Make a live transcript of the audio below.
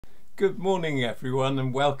Good morning everyone,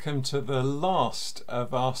 and welcome to the last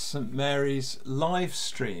of our St Mary's live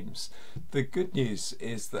streams. The good news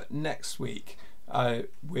is that next week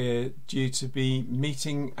we're due to be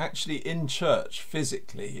meeting actually in church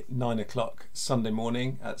physically at 9 o'clock Sunday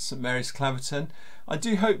morning at St Mary's Claverton. I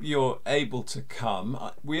do hope you're able to come.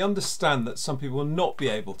 We understand that some people will not be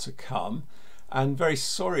able to come, and very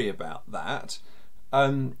sorry about that.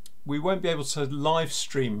 We won't be able to live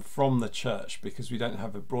stream from the church because we don't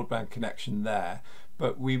have a broadband connection there,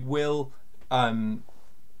 but we will aim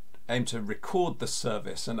to record the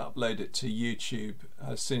service and upload it to YouTube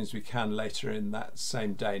as soon as we can later in that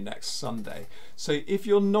same day, next Sunday. So if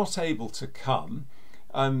you're not able to come,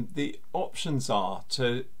 the options are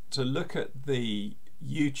to look at the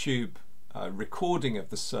YouTube recording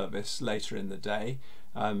of the service later in the day.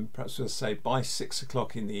 Perhaps we'll say by 6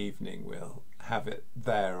 o'clock in the evening we'll have it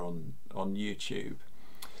there on YouTube.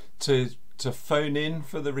 To phone in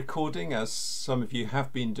for the recording, as some of you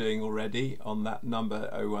have been doing already, on that number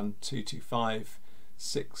 01225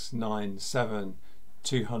 697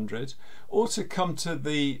 200, or to come to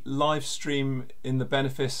the live stream in the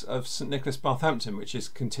benefice of St Nicholas Barthampton, which is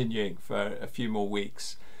continuing for a few more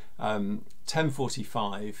weeks,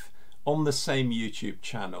 10:45 on the same YouTube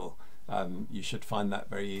channel. You should find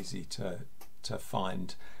that very easy to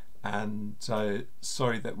find. And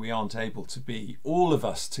sorry that we aren't able to be all of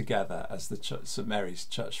us together as the St Mary's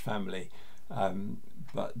Church family,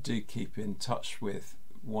 but do keep in touch with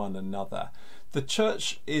one another. The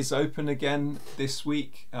church is open again this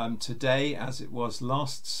week, today as it was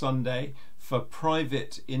last Sunday, for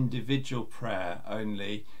private individual prayer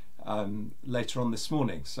only later on this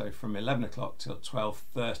morning, so from 11 o'clock till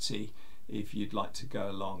 12:30. If you'd like to go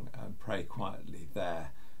along and pray quietly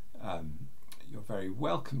there, you're very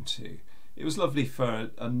welcome to. It was lovely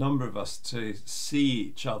for a number of us to see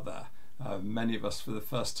each other, many of us for the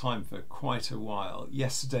first time for quite a while,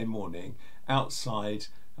 yesterday morning outside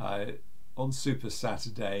on Super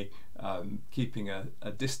Saturday, keeping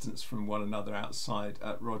a distance from one another outside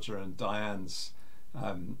at Roger and Diane's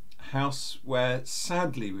house, where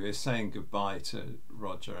sadly we were saying goodbye to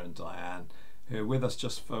Roger and Diane, who are with us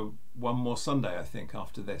just for one more Sunday, I think,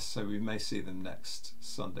 after this, so we may see them next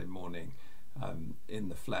Sunday morning in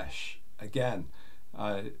the flesh again.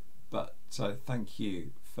 But thank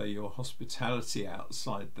you for your hospitality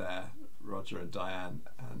outside there, Roger and Diane,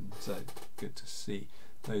 and good to see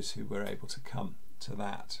those who were able to come to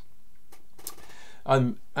that.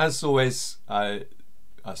 As always, I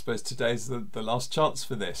suppose today's the last chance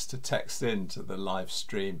for this, to text in to the live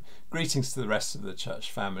stream. Greetings to the rest of the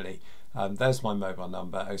church family. There's my mobile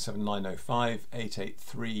number, 07905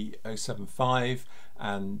 883 075,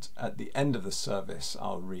 and at the end of the service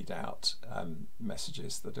I'll read out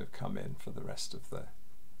messages that have come in for the rest of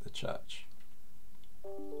the church.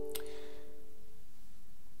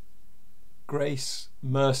 Grace,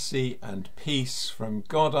 mercy and peace from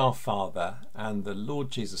God our Father and the Lord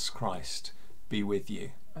Jesus Christ be with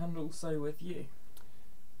you. And also with you.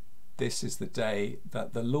 This is the day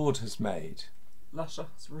that the Lord has made. Let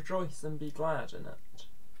us rejoice and be glad in it.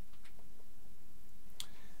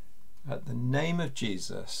 At the name of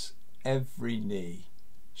Jesus, every knee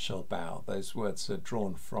shall bow. Those words are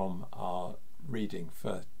drawn from our reading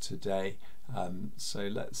for today. So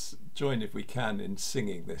let's join, if we can, in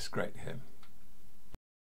singing this great hymn.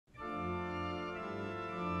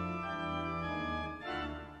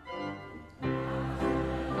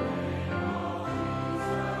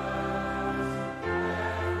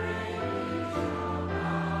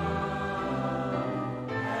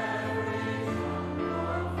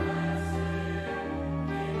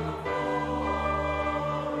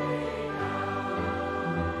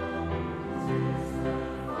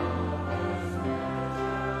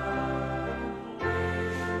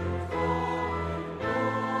 Oh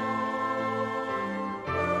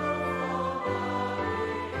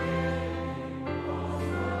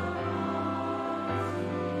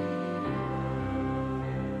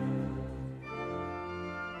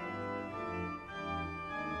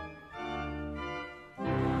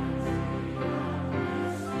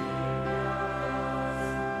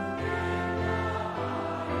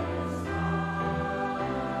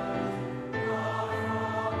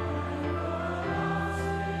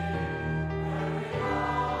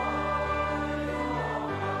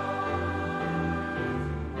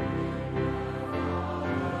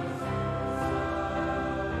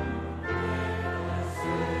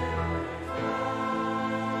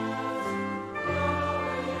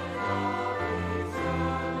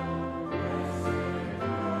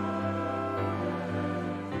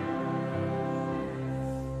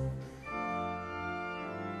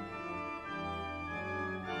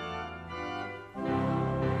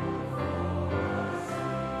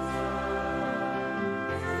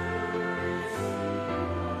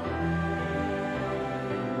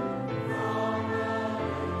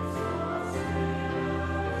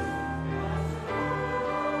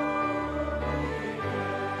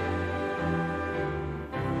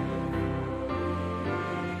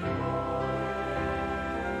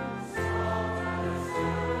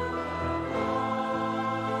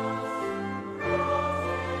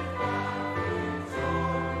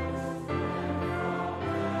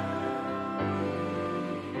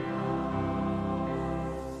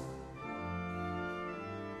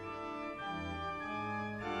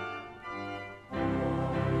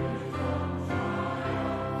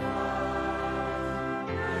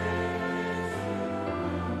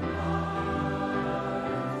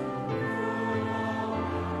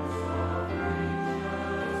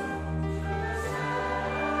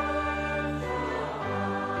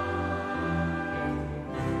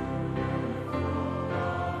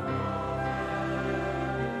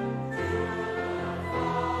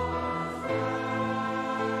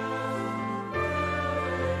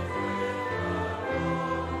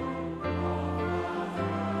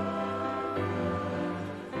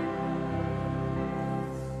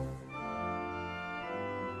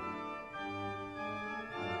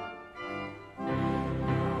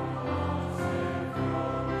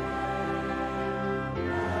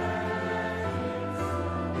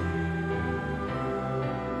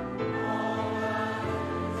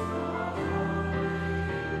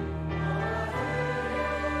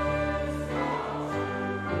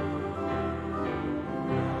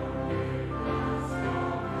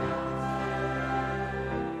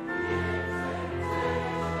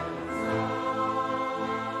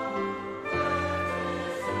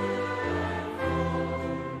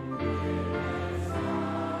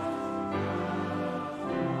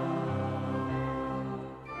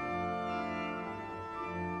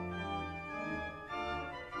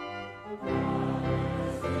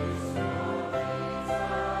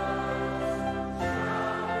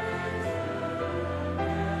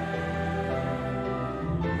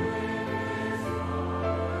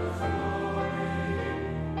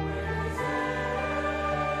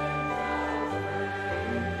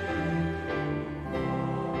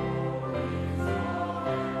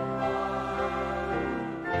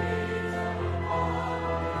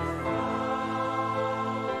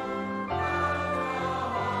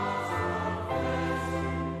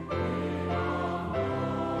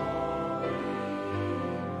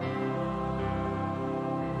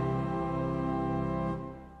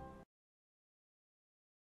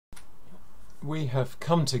We have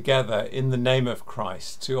come together in the name of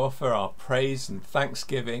Christ to offer our praise and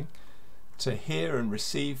thanksgiving, to hear and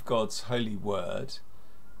receive God's holy word,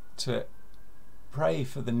 to pray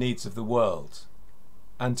for the needs of the world,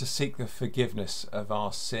 and to seek the forgiveness of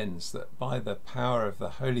our sins, that by the power of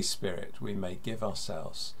the Holy Spirit we may give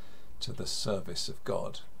ourselves to the service of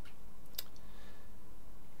God.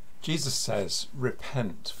 Jesus says,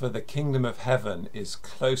 "Repent, for the kingdom of heaven is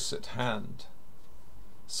close at hand."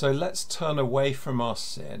 So let's turn away from our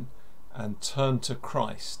sin and turn to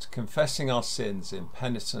Christ, confessing our sins in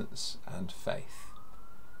penitence and faith.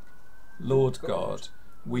 Lord God,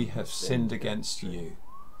 we have sinned against you.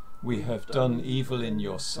 We have done evil in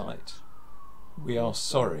your sight. We are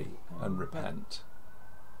sorry and repent.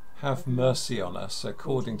 Have mercy on us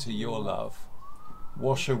according to your love.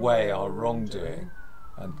 Wash away our wrongdoing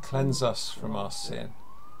and cleanse us from our sin.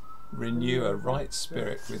 Renew a right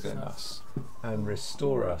spirit within us and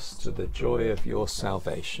restore us to the joy of your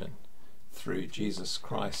salvation. Through Jesus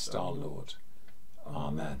Christ our Lord.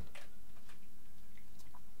 Amen.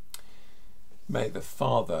 May the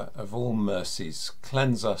Father of all mercies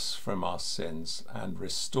cleanse us from our sins and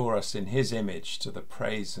restore us in his image to the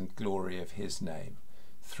praise and glory of his name.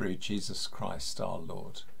 Through Jesus Christ our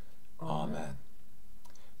Lord. Amen.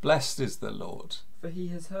 Blessed is the Lord, For he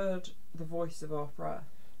has heard the voice of our prayer,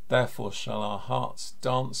 therefore shall our hearts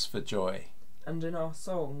dance for joy. and in our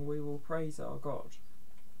song we will praise our God.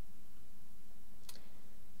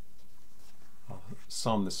 Our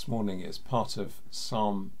psalm this morning is part of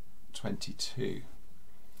Psalm 22.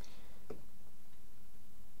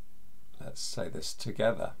 Let's say this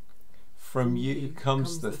together. From you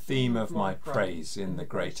comes the theme of my praise in the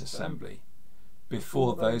great assembly.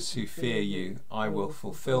 Before those who fear you, I will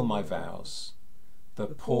fulfill my vows. The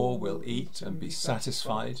poor will eat and be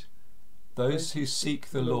satisfied. Those who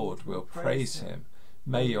seek the Lord will praise him.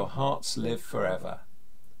 May your hearts live forever.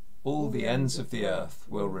 All the ends of the earth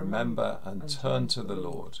will remember and turn to the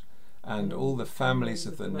Lord, and all the families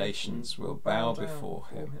of the nations will bow before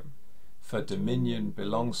him. For dominion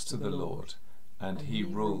belongs to the Lord, and he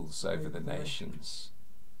rules over the nations.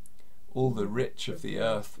 All the rich of the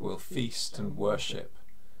earth will feast and worship.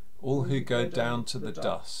 All who go down to the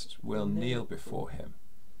dust will kneel before him.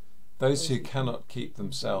 Those who cannot keep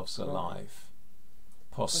themselves alive.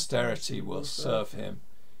 Posterity will serve him.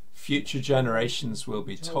 Future generations will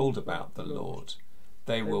be told about the Lord.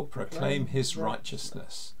 They will proclaim his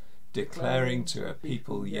righteousness, declaring to a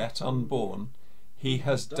people yet unborn, he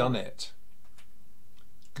has done it.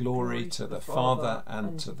 Glory to the Father,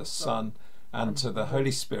 and to the Son, and to the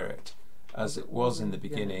Holy Spirit, as it was in the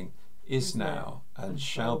beginning, is now, and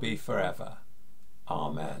shall be forever.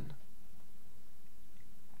 Amen.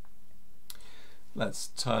 Let's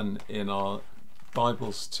turn in our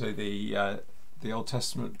Bibles to the Old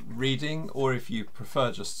Testament reading, or if you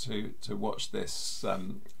prefer just to watch this,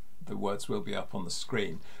 the words will be up on the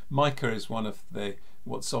screen. Micah is one of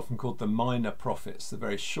what's often called the minor prophets, the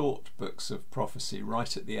very short books of prophecy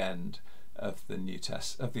right at the end of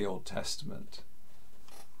the Old Testament.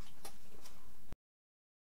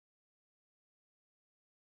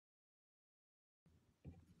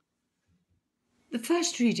 The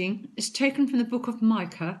first reading is taken from the book of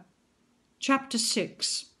Micah, chapter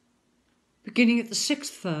 6, beginning at the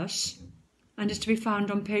 6th verse, and is to be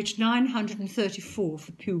found on page 934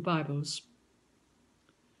 for Pew Bibles.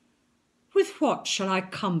 With what shall I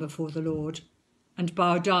come before the Lord, and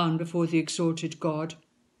bow down before the exalted God?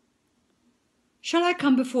 Shall I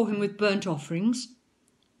come before him with burnt offerings,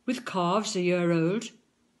 with calves a year old?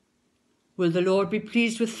 Will the Lord be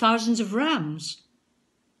pleased with thousands of rams,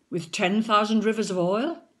 with 10,000 rivers of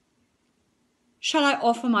oil? Shall I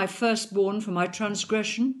offer my firstborn for my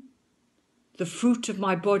transgression, the fruit of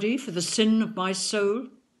my body for the sin of my soul?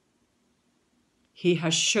 He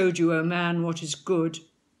has showed you, O man, what is good.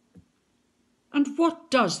 And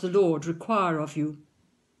what does the Lord require of you?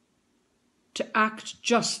 To act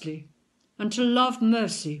justly, and to love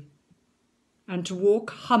mercy, and to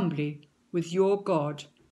walk humbly with your God.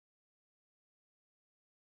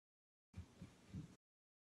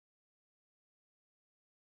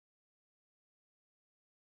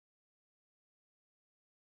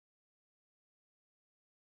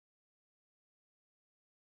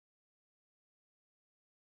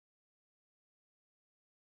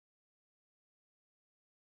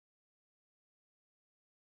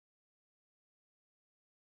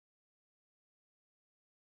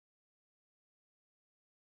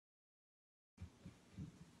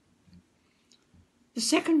 The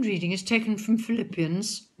second reading is taken from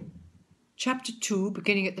Philippians, chapter 2,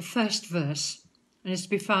 beginning at the 1st verse, and is to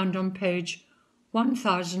be found on page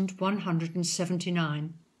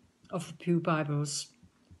 1179. of the Pew Bibles.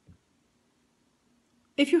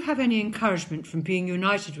 If you have any encouragement from being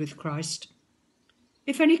united with Christ,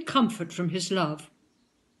 if any comfort from his love,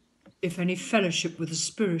 if any fellowship with the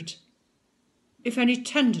Spirit, if any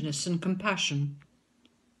tenderness and compassion,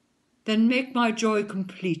 then make my joy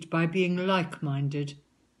complete by being like-minded,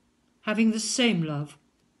 having the same love,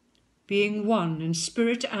 being one in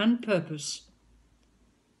spirit and purpose.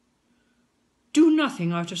 Do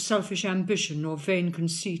nothing out of selfish ambition or vain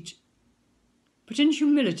conceit, but in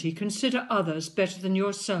humility consider others better than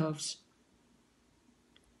yourselves.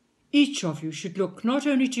 Each of you should look not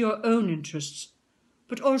only to your own interests,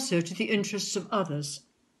 but also to the interests of others.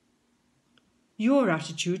 Your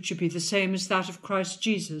attitude should be the same as that of Christ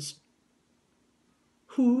Jesus,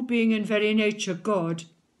 who, being in very nature God,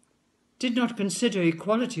 did not consider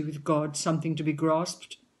equality with God something to be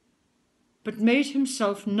grasped, but made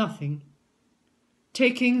himself nothing,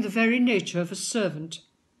 taking the very nature of a servant,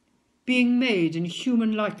 being made in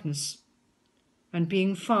human likeness, and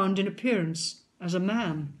being found in appearance as a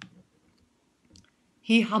man.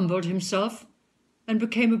 He humbled himself and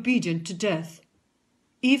became obedient to death,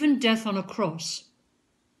 even death on a cross.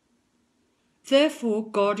 Therefore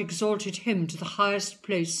God exalted him to the highest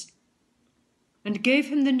place, and gave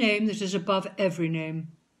him the name that is above every name,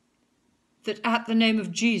 that at the name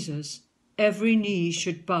of Jesus every knee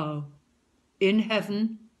should bow, in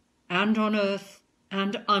heaven and on earth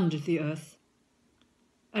and under the earth,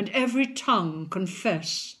 and every tongue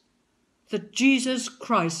confess that Jesus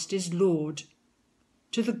Christ is Lord,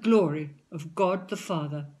 to the glory of God the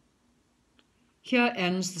Father. Here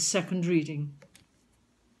ends the second reading.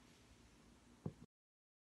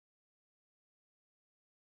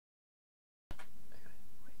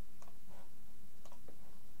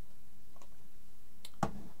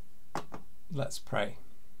 Let's pray.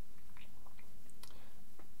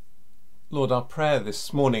 Lord, our prayer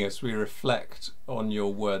this morning as we reflect on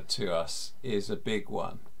your word to us is a big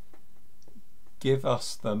one. Give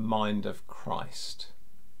us the mind of Christ.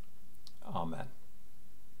 Amen.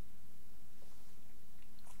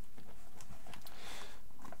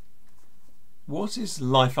 What is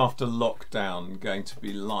life after lockdown going to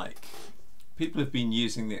be like? People have been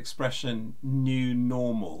using the expression new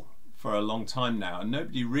normal for a long time now, and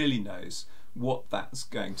nobody really knows what that's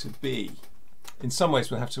going to be. In some ways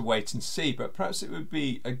we'll have to wait and see, but perhaps it would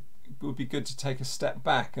be good to take a step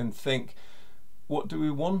back and think, what do we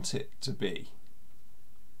want it to be?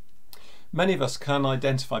 Many of us can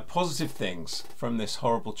identify positive things from this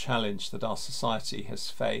horrible challenge that our society has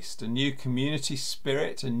faced. A new community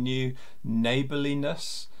spirit, a new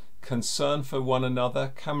neighbourliness, concern for one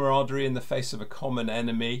another, camaraderie in the face of a common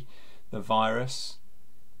enemy, the virus.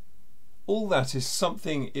 All that is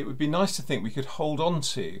something it would be nice to think we could hold on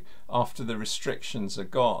to after the restrictions are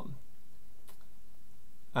gone,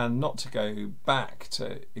 and not to go back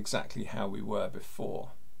to exactly how we were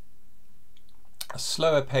before. A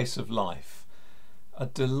slower pace of life, a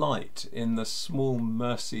delight in the small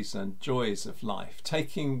mercies and joys of life,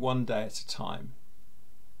 taking one day at a time,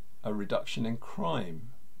 a reduction in crime.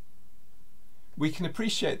 We can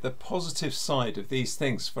appreciate the positive side of these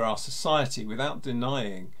things for our society without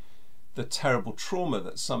denying the terrible trauma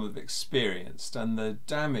that some have experienced and the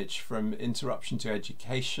damage from interruption to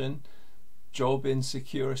education, job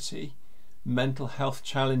insecurity, mental health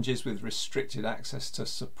challenges with restricted access to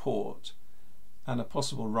support, and a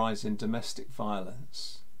possible rise in domestic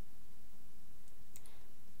violence.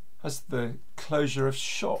 Has the closure of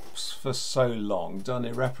shops for so long done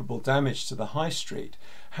irreparable damage to the high street?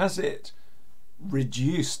 Has it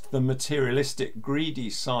reduced the materialistic, greedy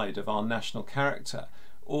side of our national character,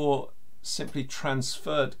 or simply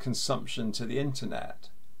transferred consumption to the internet?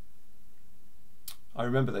 I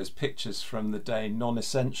remember those pictures from the day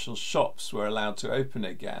non-essential shops were allowed to open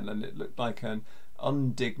again, and it looked like an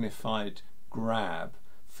undignified grab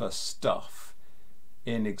for stuff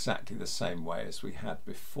in exactly the same way as we had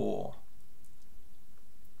before.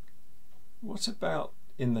 What about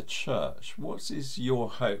in the church? What is your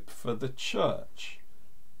hope for the church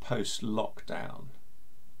post-lockdown?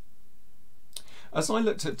 As I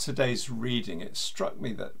looked at today's reading, it struck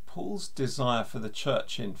me that Paul's desire for the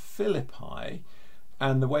church in Philippi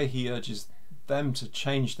and the way he urges them to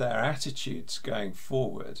change their attitudes going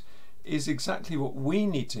forward is exactly what we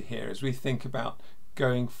need to hear as we think about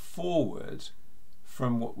going forward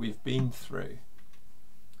from what we've been through.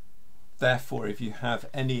 Therefore, if you have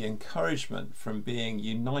any encouragement from being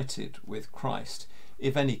united with Christ,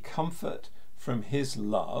 if any comfort from his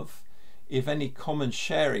love, if any common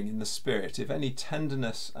sharing in the Spirit, if any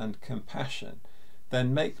tenderness and compassion,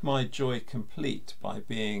 then make my joy complete by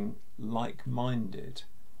being like-minded,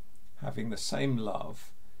 having the same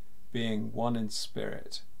love, being one in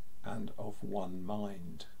spirit and of one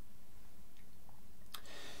mind.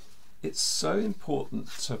 It's so important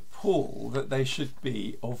to Paul that they should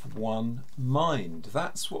be of one mind.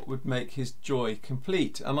 That's what would make his joy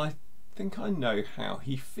complete. And I think I know how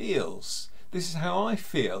he feels. This is how I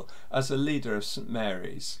feel as a leader of St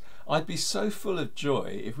Mary's. I'd be so full of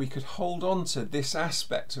joy if we could hold on to this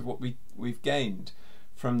aspect of what we've gained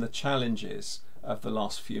from the challenges of the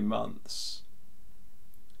last few months.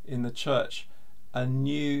 In the church, a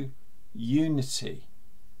new unity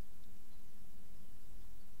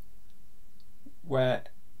where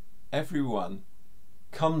everyone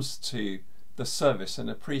comes to the service and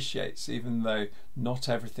appreciates, even though not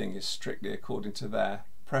everything is strictly according to their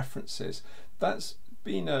preferences. That's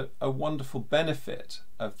been a wonderful benefit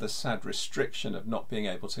of the sad restriction of not being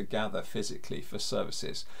able to gather physically for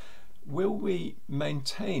services. Will we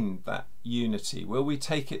maintain that unity? Will we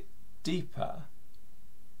take it deeper?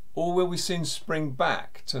 Or will we soon spring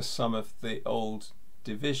back to some of the old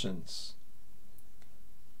divisions?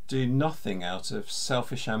 Do nothing out of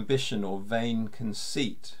selfish ambition or vain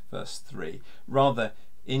conceit, verse 3. Rather,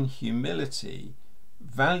 in humility,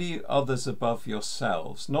 value others above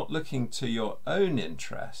yourselves, not looking to your own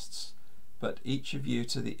interests, but each of you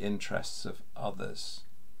to the interests of others.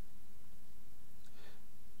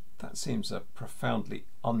 That seems a profoundly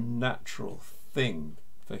unnatural thing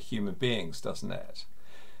for human beings, doesn't it?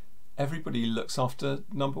 Everybody looks after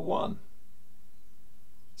number one.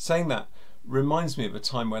 Saying that reminds me of a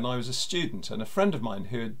time when I was a student, and a friend of mine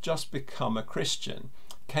who had just become a Christian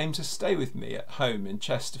came to stay with me at home in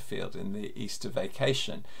Chesterfield in the Easter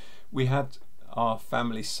vacation. We had our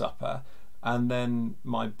family supper, and then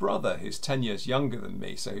my brother, who's 10 years younger than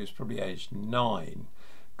me, so he was probably aged 9,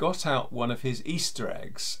 got out one of his Easter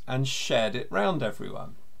eggs and shared it round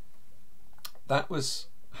everyone. That was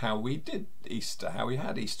how we did Easter, how we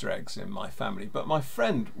had Easter eggs in my family. But my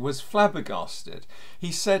friend was flabbergasted.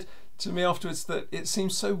 He said to me afterwards that it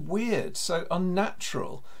seems so weird, so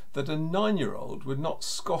unnatural, that a 9-year-old would not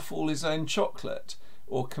scoff all his own chocolate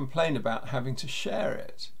or complain about having to share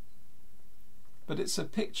it. But it's a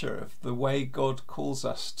picture of the way God calls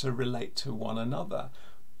us to relate to one another.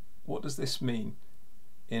 What does this mean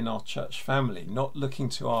in our church family? Not looking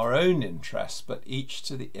to our own interests, but each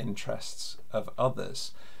to the interests of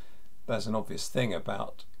others. There's an obvious thing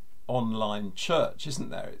about online church, isn't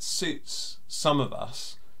there? It suits some of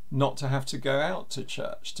us not to have to go out to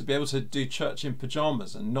church, to be able to do church in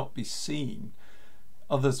pyjamas and not be seen.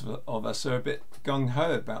 Others of us are a bit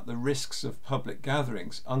gung-ho about the risks of public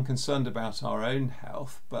gatherings, unconcerned about our own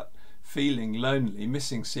health, but feeling lonely,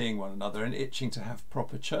 missing seeing one another and itching to have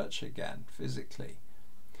proper church again physically.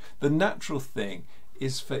 The natural thing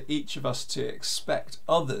is for each of us to expect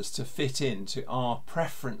others to fit into our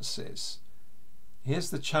preferences. Here's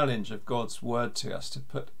the challenge of God's word to us, to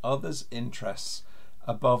put others' interests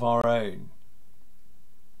above our own.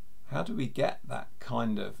 How do we get that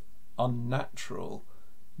kind of unnatural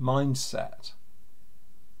mindset?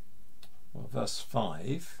 Well, verse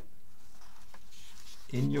 5,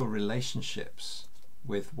 in your relationships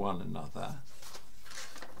with one another,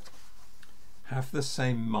 have the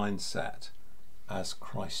same mindset as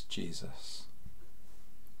Christ Jesus.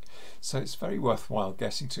 So it's very worthwhile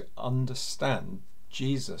getting to understand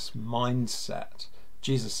Jesus' mindset,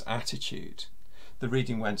 Jesus' attitude. The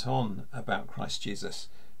reading went on about Christ Jesus,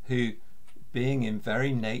 who, being in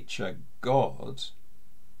very nature God,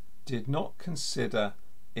 did not consider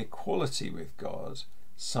equality with God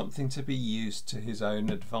something to be used to his own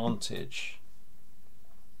advantage.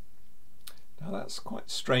 Now that's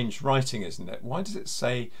quite strange writing, isn't it? Why does it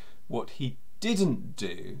say what he didn't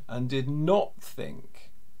do and did not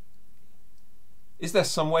think? Is there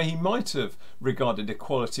some way he might have regarded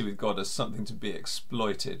equality with God as something to be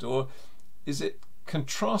exploited? Or is it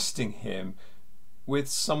contrasting him with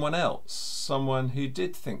someone else, someone who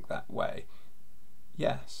did think that way?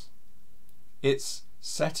 Yes. It's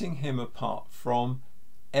setting him apart from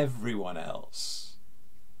everyone else.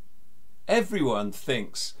 Everyone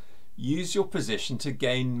thinks, use your position to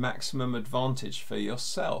gain maximum advantage for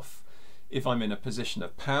yourself. If I'm in a position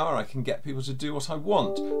of power, I can get people to do what I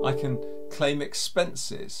want. I can claim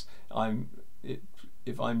expenses.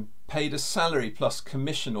 If I'm paid a salary plus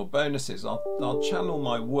commission or bonuses, I'll channel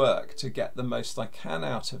my work to get the most I can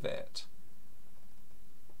out of it.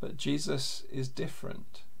 But Jesus is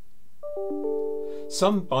different.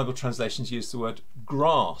 Some Bible translations use the word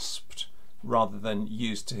grasped rather than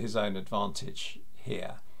used to his own advantage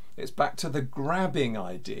here. It's back to the grabbing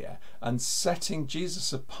idea and setting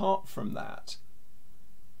Jesus apart from that.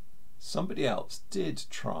 Somebody else did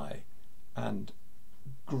try and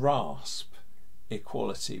grasp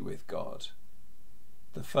equality with God.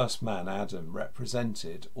 The first man, Adam,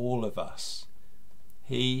 represented all of us.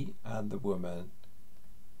 He and the woman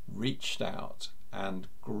reached out and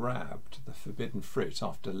grabbed the forbidden fruit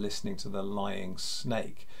after listening to the lying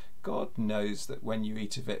snake. God knows that when you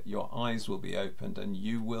eat of it, your eyes will be opened and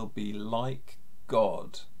you will be like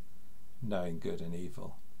God, knowing good and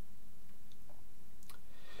evil.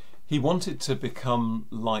 He wanted to become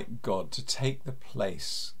like God, to take the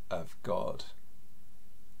place of God.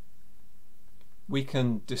 We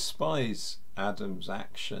can despise Adam's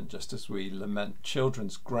action just as we lament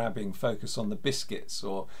children's grabbing focus on the biscuits,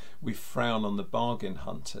 or we frown on the bargain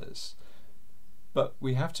hunters. But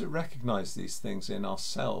we have to recognise these things in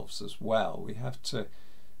ourselves as well. We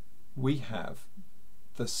have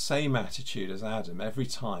the same attitude as Adam every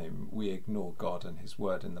time we ignore God and his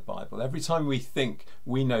word in the Bible. Every time we think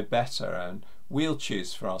we know better and we'll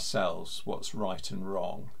choose for ourselves what's right and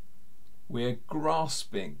wrong. We're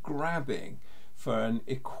grabbing for an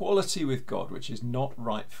equality with God which is not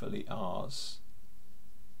rightfully ours.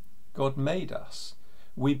 God made us.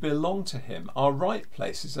 We belong to him. Our right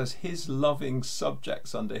place is as his loving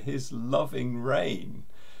subjects under his loving reign.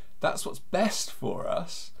 That's what's best for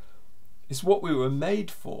us. It's what we were made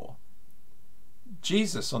for.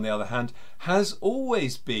 Jesus, on the other hand, has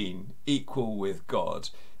always been equal with God.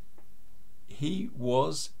 He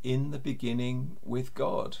was in the beginning with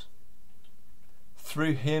God.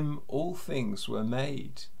 Through him all things were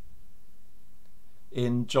made.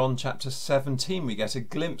 In John chapter 17 we get a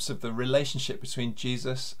glimpse of the relationship between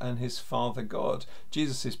Jesus and his Father God.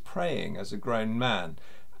 Jesus is praying as a grown man,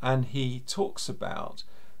 and he talks about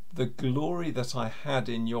the glory that I had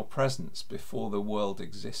in your presence before the world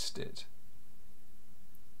existed.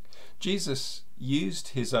 Jesus used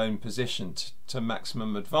his own position to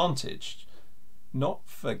maximum advantage, not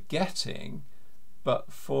for getting,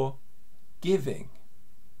 but for giving.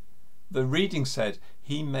 The reading said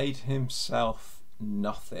he made himself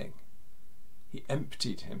nothing. He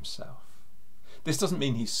emptied himself. This doesn't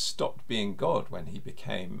mean he stopped being God when he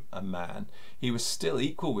became a man. He was still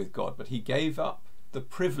equal with God, but he gave up the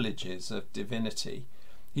privileges of divinity.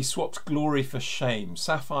 He swapped glory for shame,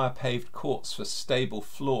 sapphire-paved courts for stable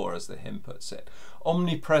floor, as the hymn puts it,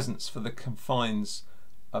 omnipresence for the confines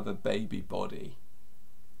of a baby body,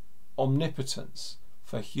 omnipotence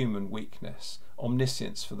for human weakness,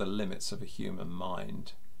 omniscience for the limits of a human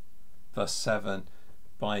mind. Verse 7,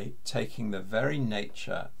 by taking the very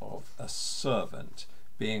nature of a servant,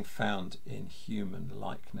 being found in human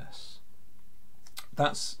likeness.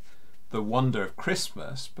 That's the wonder of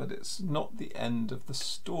Christmas, but it's not the end of the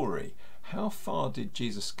story. How far did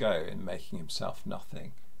Jesus go in making himself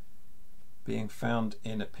nothing? Being found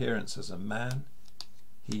in appearance as a man,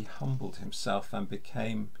 he humbled himself and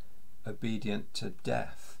became obedient to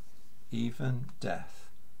death, even death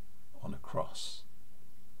on a cross.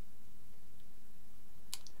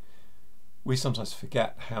 We sometimes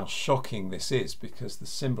forget how shocking this is because the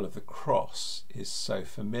symbol of the cross is so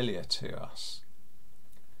familiar to us.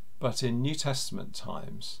 But in New Testament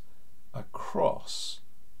times, a cross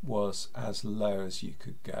was as low as you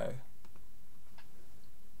could go.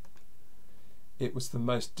 It was the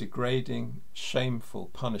most degrading, shameful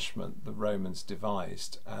punishment the Romans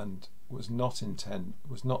devised, and was not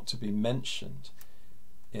to be mentioned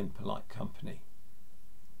in polite company.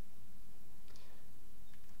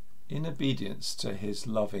 In obedience to his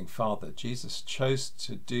loving Father, Jesus chose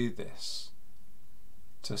to do this,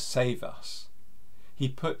 to save us. He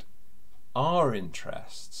put our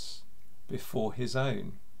interests before his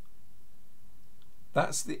own.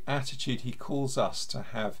 That's the attitude he calls us to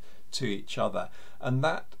have to each other, and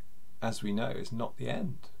that, as we know, is not the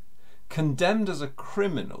end. Condemned as a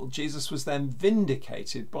criminal, Jesus was then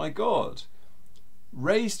vindicated by God,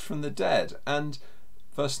 raised from the dead, and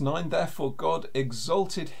verse 9, therefore God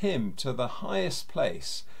exalted him to the highest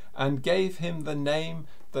place and gave him the name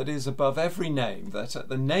that is above every name, that at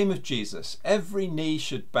the name of Jesus every knee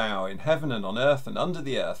should bow in heaven and on earth and under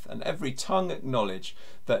the earth, and every tongue acknowledge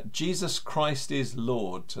that Jesus Christ is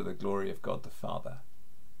Lord, to the glory of God the Father.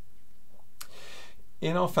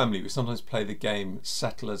 In our family we sometimes play the game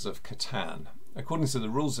Settlers of Catan. According to the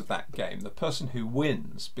rules of that game, the person who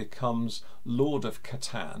wins becomes Lord of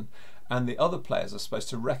Catan, and the other players are supposed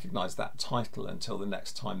to recognise that title until the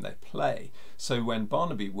next time they play. So when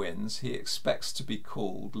Barnaby wins, he expects to be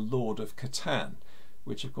called Lord of Catan,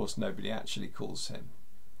 which of course nobody actually calls him.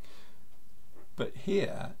 But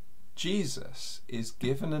here, Jesus is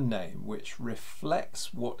given a name which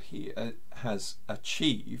reflects what he has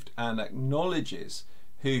achieved and acknowledges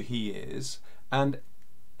who he is, and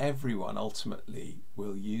everyone ultimately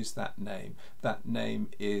will use that name. That name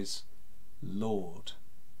is Lord.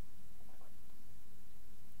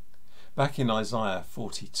 Back in Isaiah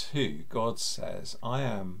 42, God says, I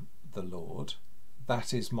am the Lord,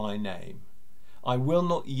 that is my name. I will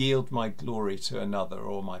not yield my glory to another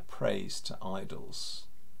or my praise to idols.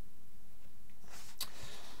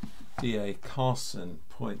 D.A. Carson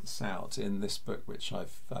points out in this book, which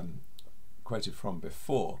I've quoted from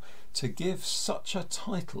before, to give such a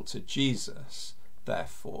title to Jesus,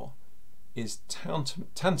 therefore, is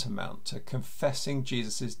tantamount to confessing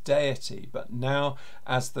Jesus' deity, but now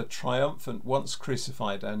as the triumphant, once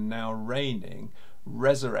crucified and now reigning,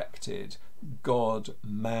 resurrected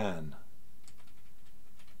God-man.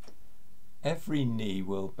 Every knee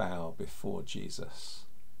will bow before Jesus.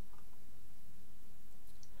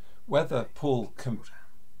 Whether Paul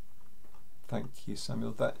thank you,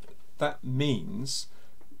 Samuel, that means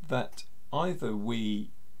that either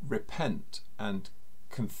we repent and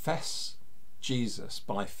confess Jesus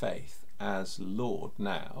by faith as Lord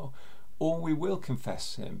now, or we will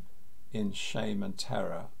confess him in shame and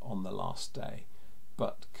terror on the last day,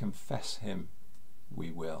 but confess him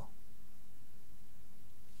we will.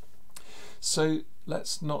 So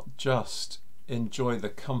let's not just enjoy the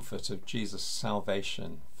comfort of Jesus'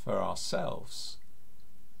 salvation for ourselves.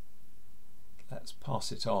 Let's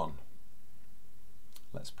pass it on.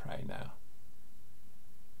 Let's pray now.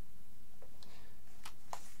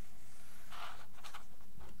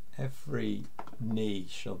 Every knee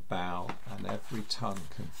shall bow and every tongue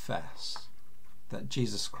confess that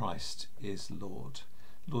Jesus Christ is Lord.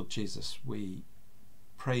 Lord Jesus, we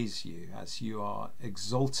praise you as you are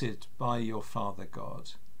exalted by your Father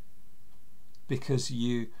God, because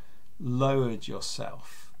you lowered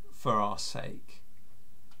yourself for our sake.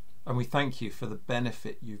 And we thank you for the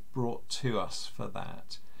benefit you've brought to us for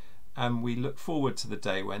that. And we look forward to the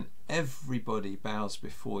day when everybody bows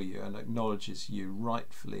before you and acknowledges you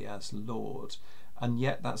rightfully as Lord. And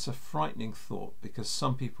yet that's a frightening thought, because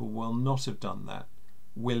some people will not have done that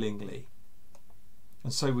willingly.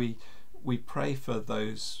 And so we pray for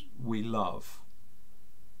those we love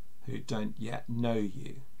who don't yet know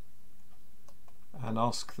you, and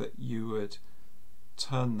ask that you would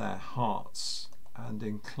turn their hearts and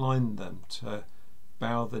incline them to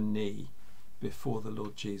bow the knee before the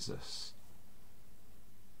Lord Jesus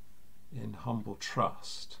in humble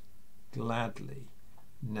trust, gladly,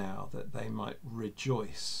 now that they might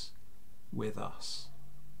rejoice with us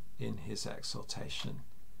in his exaltation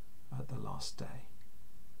at the last day.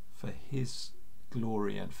 For his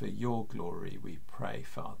glory and for your glory we pray,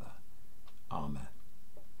 Father. Amen.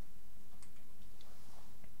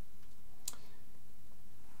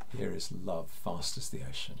 Here is love vast as the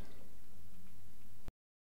ocean.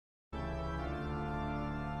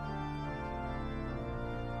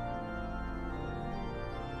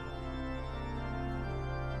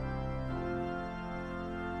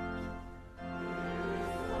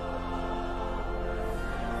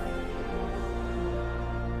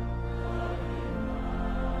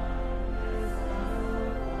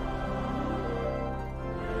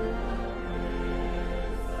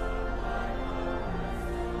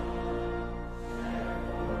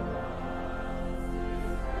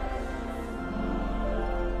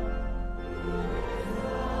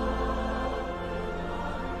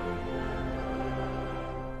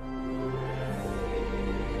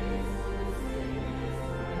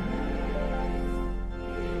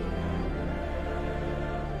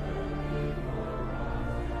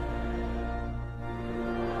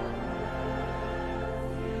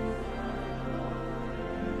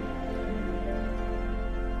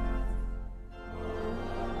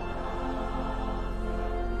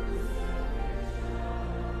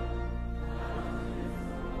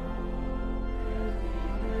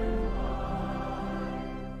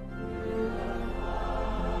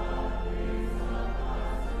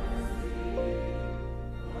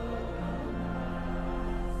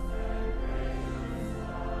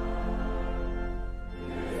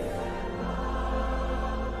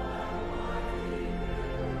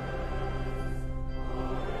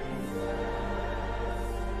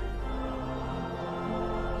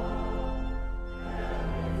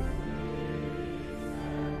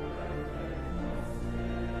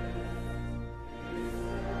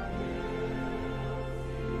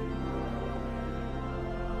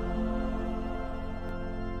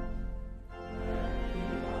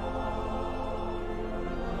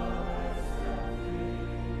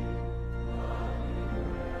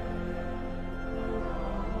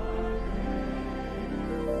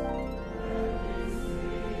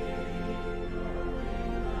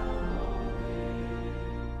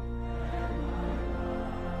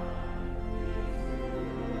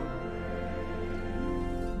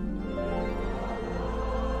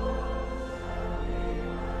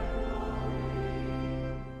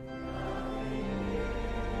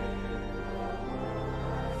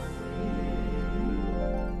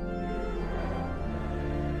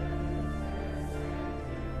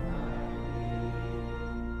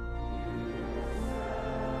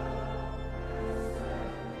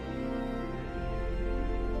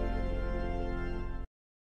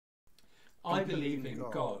 believe in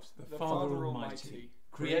God, the Father Almighty,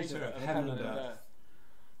 creator of heaven and earth.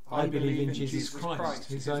 I believe in Jesus Christ,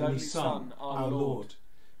 his only Son, our Lord,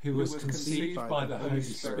 who was conceived by the Holy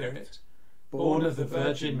Spirit, born of the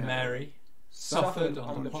Virgin Mary, suffered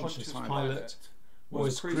under Pontius Pilate,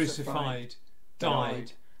 was crucified,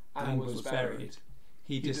 died, and was buried.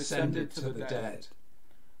 He descended to the dead.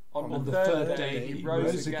 On the third day he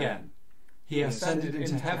rose again. He ascended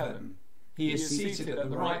into heaven. He is seated at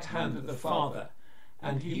the right hand of the Father,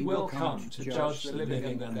 and he will come to judge the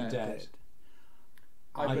living and the dead.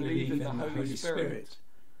 I believe in the Holy Spirit,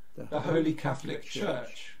 the Holy Catholic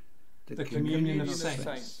Church, the communion of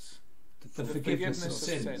saints, the forgiveness of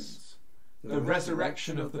sins, the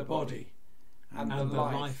resurrection of the body, and the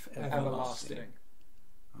life everlasting.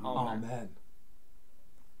 Amen.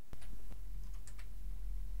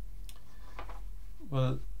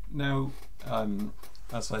 Well, now,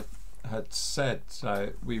 as I had said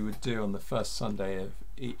we would do on the first Sunday of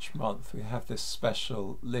each month, we have this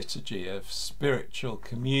special liturgy of spiritual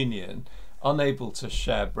communion, unable to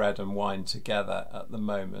share bread and wine together at the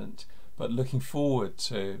moment, but looking forward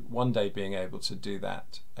to one day being able to do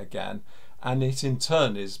that again. And it in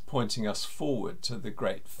turn is pointing us forward to the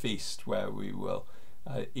great feast where we will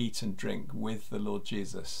eat and drink with the Lord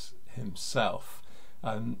Jesus himself.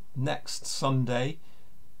 Next Sunday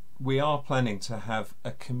we are planning to have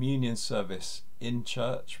a communion service in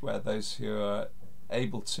church where those who are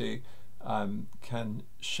able to can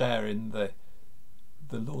share in the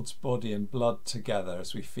Lord's body and blood together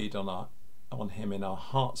as we feed on him in our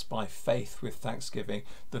hearts by faith with thanksgiving.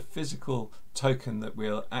 The physical token that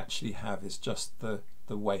we'll actually have is just the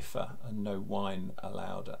wafer and no wine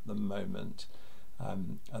allowed at the moment,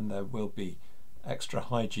 and there will be extra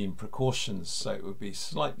hygiene precautions, so it would be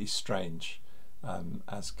slightly strange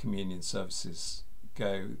as communion services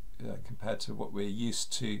go compared to what we're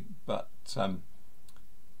used to, but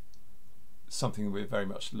something we're very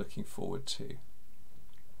much looking forward to.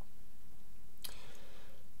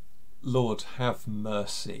 Lord, have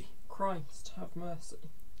mercy. Christ, have mercy.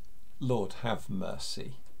 Lord, have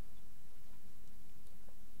mercy.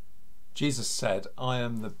 Jesus said, I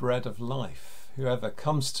am the bread of life. Whoever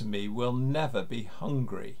comes to me will never be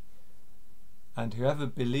hungry, and whoever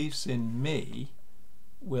believes in me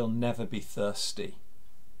will never be thirsty.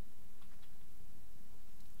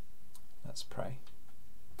 Let's pray.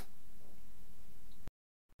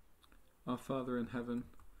 Our Father in heaven,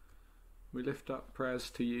 we lift up prayers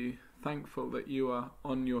to you, thankful that you are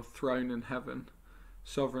on your throne in heaven,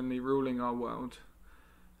 sovereignly ruling our world.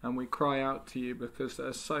 And we cry out to you because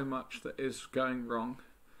there's so much that is going wrong.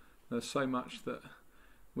 There's so much that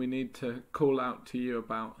we need to call out to you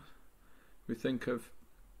about. We think of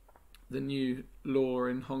the new law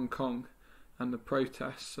in Hong Kong and the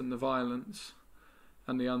protests and the violence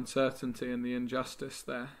and the uncertainty and the injustice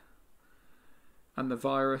there, and the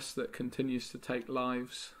virus that continues to take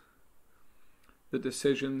lives, the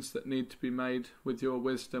decisions that need to be made with your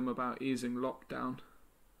wisdom about easing lockdown,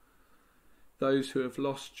 those who have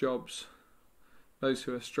lost jobs, those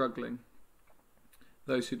who are struggling,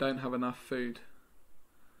 those who don't have enough food.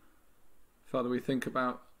 Father, we think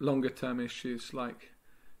about longer term issues like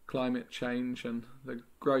climate change and the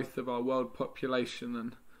growth of our world population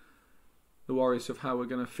and the worries of how we're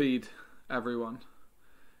going to feed everyone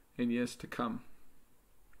in years to come.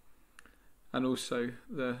 And also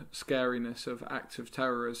the scariness of acts of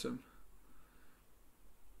terrorism.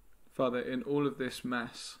 Father, in all of this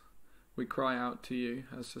mess, we cry out to you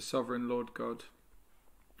as the sovereign Lord God.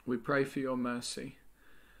 We pray for your mercy.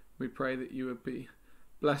 We pray that you would be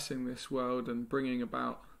blessing this world and bringing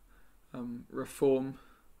about reform.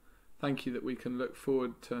 Thank you that we can look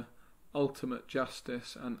forward to ultimate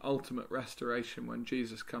justice and ultimate restoration when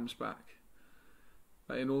Jesus comes back.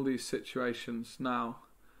 But in all these situations now,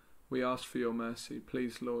 we ask for your mercy.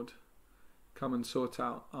 Please, Lord, come and sort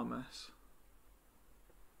out our mess.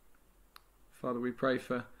 Father, we pray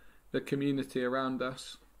for the community around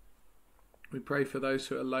us. We pray for those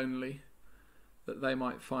who are lonely, that they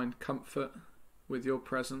might find comfort with your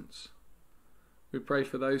presence. We pray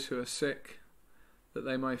for those who are sick, that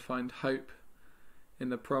they may find hope in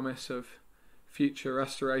the promise of future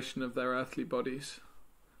restoration of their earthly bodies.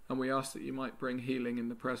 And we ask that you might bring healing in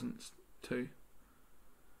the present too.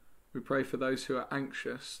 We pray for those who are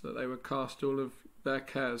anxious, that they would cast all of their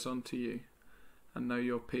cares onto you and know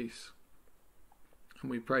your peace. And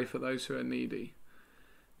we pray for those who are needy,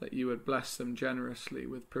 that you would bless them generously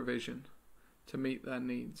with provision to meet their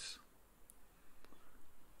needs.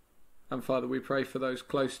 And Father, we pray for those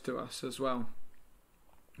close to us as well.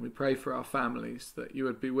 We pray for our families, that you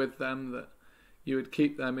would be with them, that you would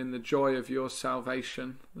keep them in the joy of your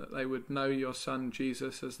salvation, that they would know your Son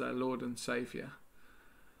Jesus as their Lord and Saviour.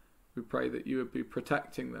 We pray that you would be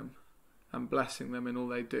protecting them and blessing them in all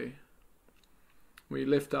they do. We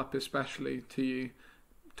lift up especially to you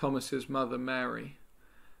Thomas's mother Mary,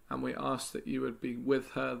 and we ask that you would be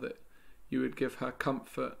with her, that you would give her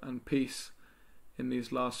comfort and peace in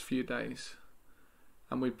these last few days.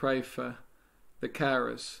 And we pray for the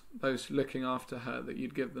carers, those looking after her, that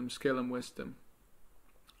you'd give them skill and wisdom,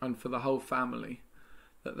 and for the whole family,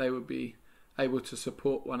 that they would be able to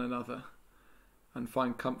support one another and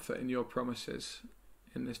find comfort in your promises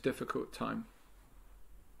in this difficult time.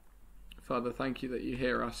 Father, thank you that you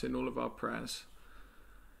hear us in all of our prayers,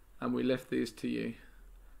 and we lift these to you,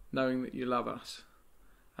 knowing that you love us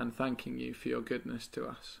and thanking you for your goodness to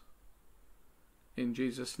us. In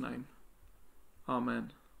Jesus' name,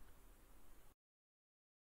 Amen.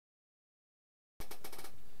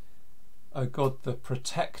 O God, the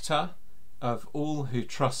protector of all who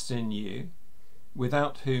trust in you,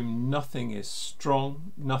 without whom nothing is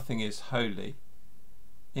strong, nothing is holy,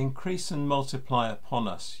 increase and multiply upon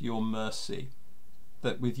us your mercy,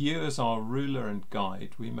 that with you as our ruler and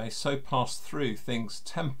guide we may so pass through things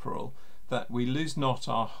temporal that we lose not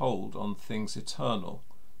our hold on things eternal.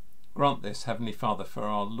 Grant this, Heavenly Father, for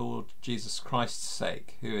our Lord Jesus Christ's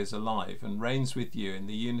sake, who is alive and reigns with you in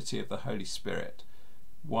the unity of the Holy Spirit,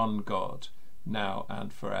 one God, now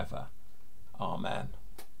and forever. Amen.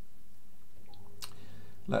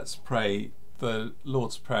 Let's pray the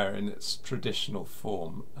Lord's Prayer in its traditional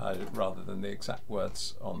form, rather than the exact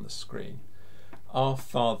words on the screen. Our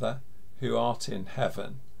Father, who art in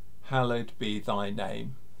heaven, hallowed be thy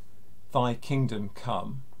name. Thy kingdom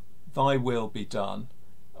come, thy will be done,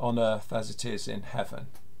 on earth as it is in heaven.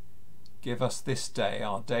 Give us this day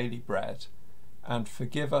our daily bread, and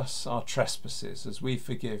forgive us our trespasses as we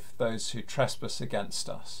forgive those who trespass against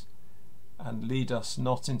us. And lead us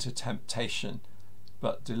not into temptation,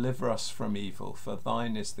 but deliver us from evil. For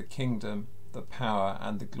thine is the kingdom, the power,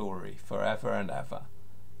 and the glory, forever and ever.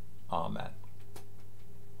 Amen.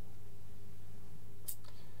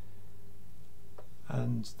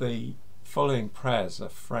 And the following prayers are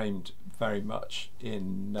framed very much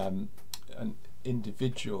in an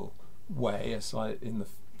individual way, in the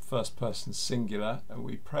first person singular, and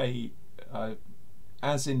we pray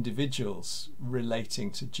as individuals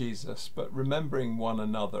relating to Jesus, but remembering one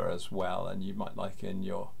another as well. And you might like in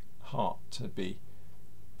your heart to be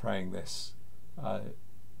praying this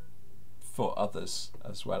for others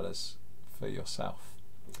as well as for yourself.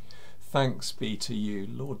 Thanks be to you,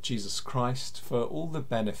 Lord Jesus Christ, for all the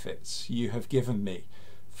benefits you have given me,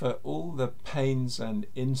 for all the pains and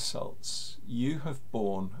insults you have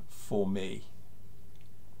borne for me.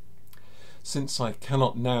 Since I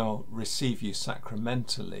cannot now receive you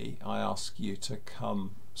sacramentally, I ask you to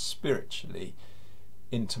come spiritually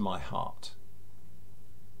into my heart.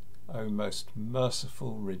 O most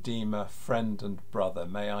merciful Redeemer, friend and brother,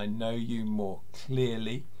 may I know you more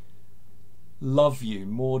clearly, love you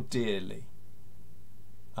more dearly,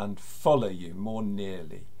 and follow you more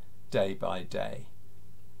nearly day by day.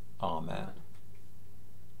 Amen.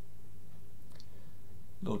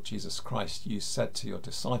 Lord Jesus Christ, you said to your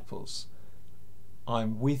disciples,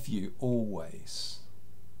 I'm with you always.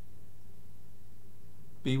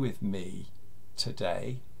 Be with me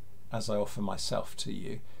today as I offer myself to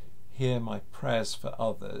you. Hear my prayers for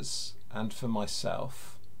others and for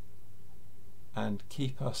myself, and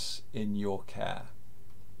keep us in your care.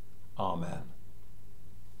 Amen.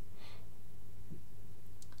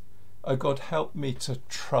 O God, help me to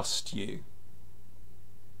trust you.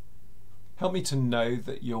 Help me to know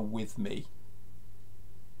that you're with me.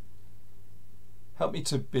 Help me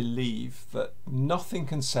to believe that nothing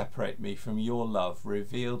can separate me from your love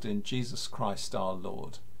revealed in Jesus Christ our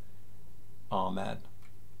Lord. Amen.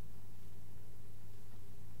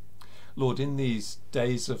 Lord, in these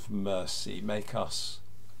days of mercy, make us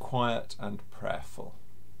quiet and prayerful.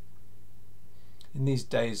 In these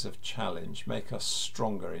days of challenge, make us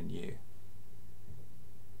stronger in you.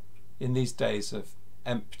 In these days of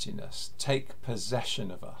emptiness, take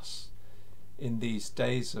possession of us. In these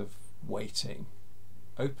days of waiting,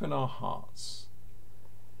 open our hearts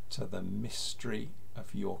to the mystery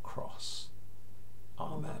of your cross.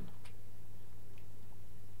 Amen.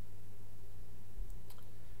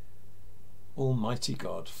 Almighty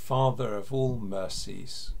God, Father of all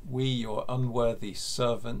mercies, we, your unworthy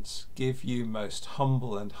servants, give you most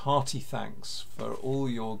humble and hearty thanks for all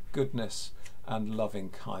your goodness and loving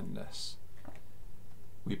kindness.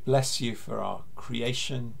 We bless you for our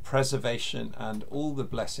creation, preservation, and all the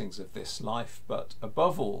blessings of this life, but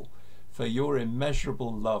above all, for your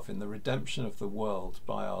immeasurable love in the redemption of the world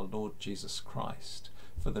by our Lord Jesus Christ,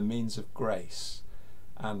 for the means of grace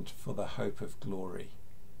and for the hope of glory.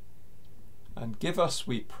 And give us,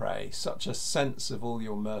 we pray, such a sense of all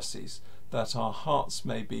your mercies that our hearts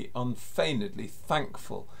may be unfeignedly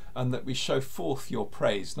thankful, and that we show forth your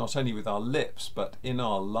praise not only with our lips but in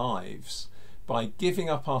our lives, by giving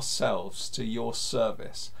up ourselves to your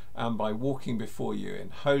service and by walking before you in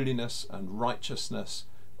holiness and righteousness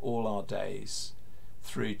all our days,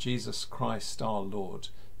 through Jesus Christ our Lord,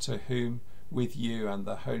 to whom with you and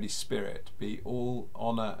the Holy Spirit be all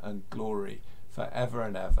honour and glory for ever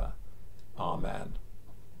and ever. Amen.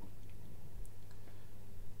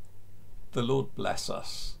 The Lord bless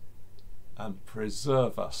us and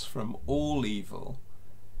preserve us from all evil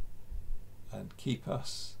and keep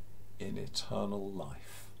us in eternal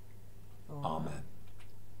life. Amen.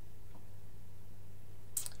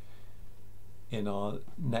 In our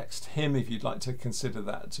next hymn, if you'd like to consider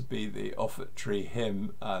that to be the offertory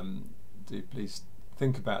hymn, do please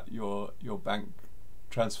think about your bank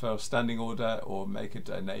transfer or standing order, or make a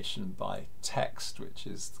donation by text, which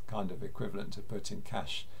is kind of equivalent to putting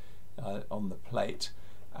cash on the plate.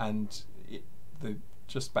 And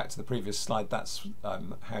just back to the previous slide, that's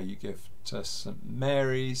how you give to St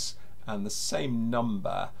Mary's, and the same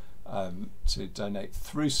number to donate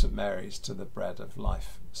through St Mary's to the Bread of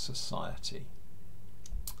Life Society,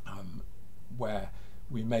 where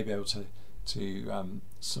we may be able to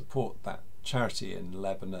support that charity in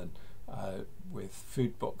Lebanon with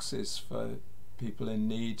food boxes for people in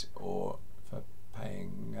need, or for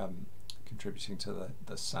paying, contributing to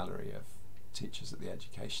the salary of teachers at the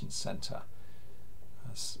Education Centre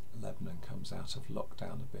as Lebanon comes out of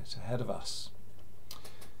lockdown a bit ahead of us.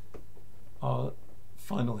 Our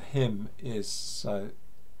final hymn is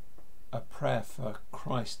a prayer for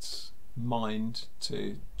Christ's mind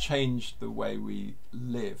to change the way we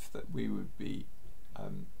live, that we would be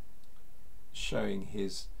showing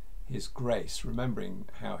his grace, remembering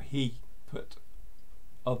how he put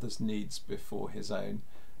others' needs before his own,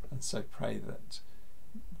 and so pray that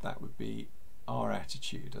that would be our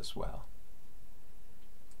attitude as well.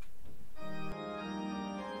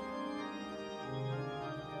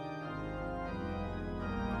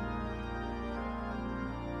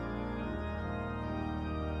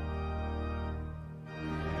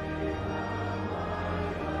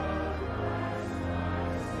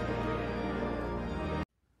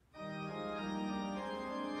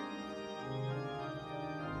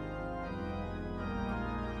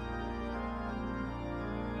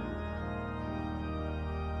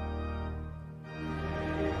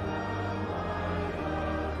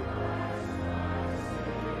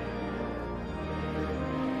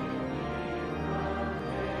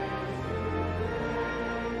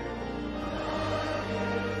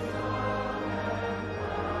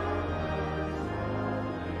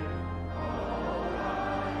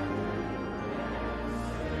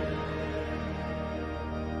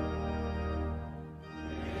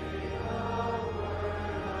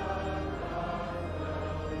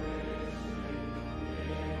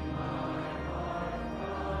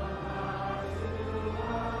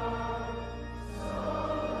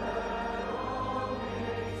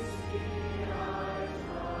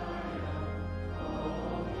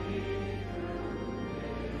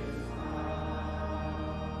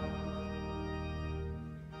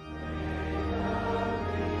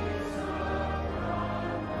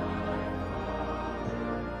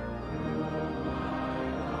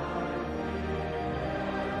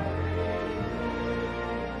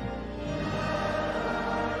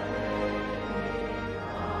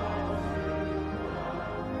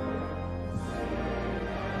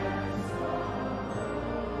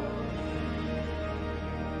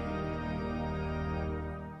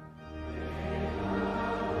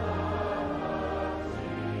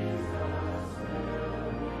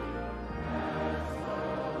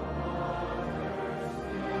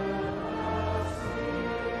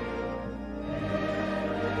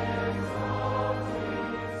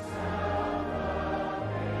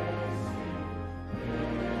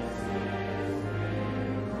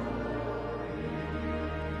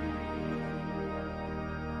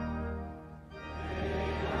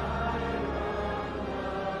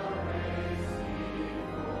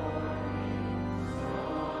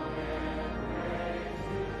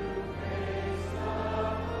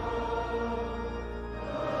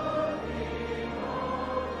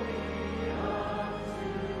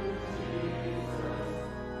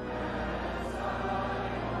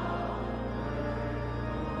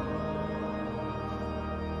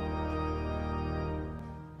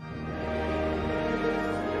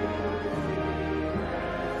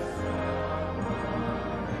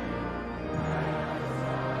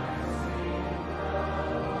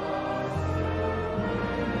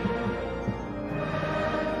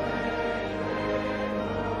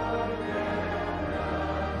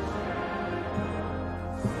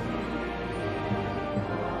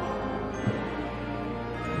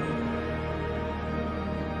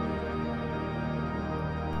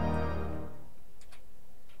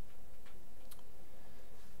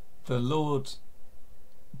 The Lord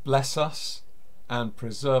bless us and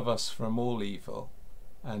preserve us from all evil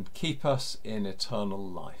and keep us in eternal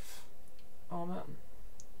life. Amen.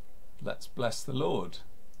 Let's bless the Lord.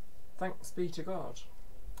 Thanks be to God.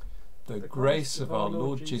 The grace of our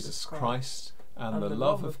Lord Jesus Christ and the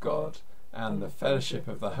love of God and the fellowship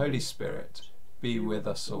of the Holy Spirit be with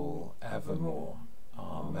us all evermore.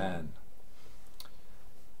 Amen.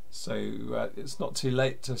 So it's not too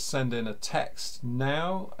late to send in a text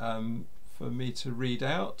now for me to read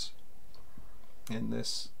out in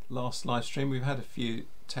this last live stream. We've had a few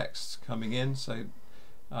texts coming in, so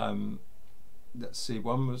let's see.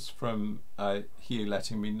 One was from Hugh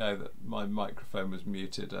letting me know that my microphone was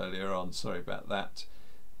muted earlier on. Sorry about that.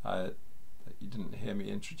 You didn't hear me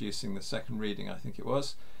introducing the second reading, I think it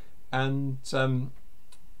was. And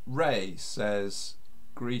Ray says,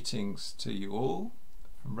 greetings to you all,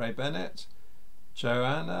 from Ray Bennett.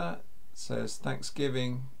 Joanna says,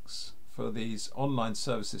 Thanksgivings for these online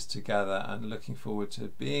services together and looking forward to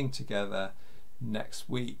being together next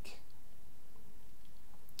week.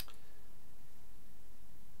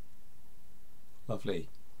 Lovely.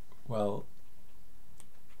 Well,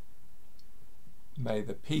 may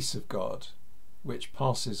the peace of God, which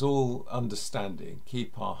passes all understanding,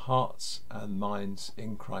 keep our hearts and minds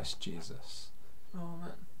in Christ Jesus.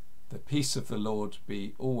 Amen. The peace of the Lord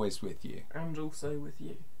be always with you. And also with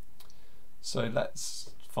you. So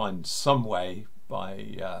let's find some way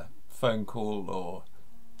by phone call or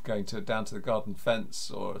going down to the garden fence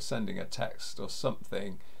or sending a text or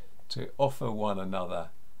something to offer one another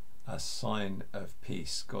a sign of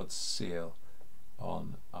peace, God's seal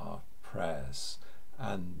on our prayers.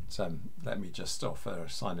 And let me just offer a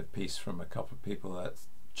sign of peace from a couple of people that's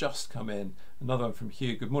just come in. Another one from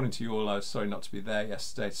Hugh. Good morning to you all. I was sorry not to be there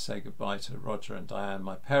yesterday to say goodbye to Roger and Diane.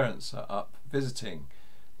 My parents are up visiting.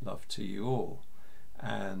 Love to you all.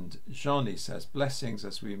 And Jonty says, blessings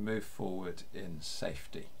as we move forward in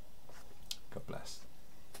safety. God bless.